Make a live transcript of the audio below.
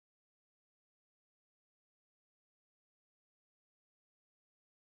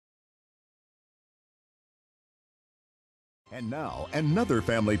And now, another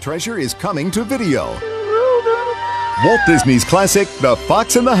family treasure is coming to video. Walt Disney's classic, The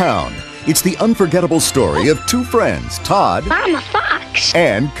Fox and the Hound. It's the unforgettable story of two friends, Todd... I'm a fox.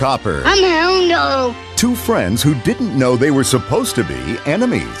 ...and Copper. I'm a hound dog. Two friends who didn't know they were supposed to be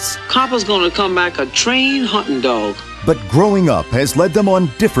enemies. Copper's gonna come back a trained hunting dog. But growing up has led them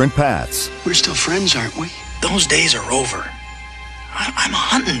on different paths. We're still friends, aren't we? Those days are over. I'm a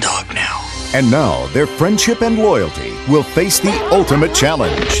hunting dog now. And now, their friendship and loyalty will face the ultimate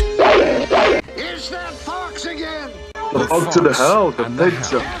challenge. It's that fox again! The fox to the hound, the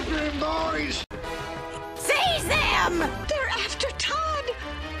picture. After him, boys! Seize them! They're after Todd!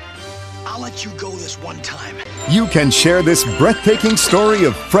 I'll let you go this one time. You can share this breathtaking story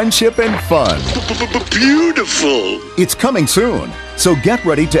of friendship and fun. Beautiful! It's coming soon, so get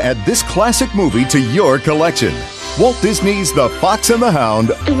ready to add this classic movie to your collection. Walt Disney's The Fox and the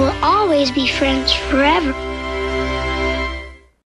Hound. We will always be friends forever.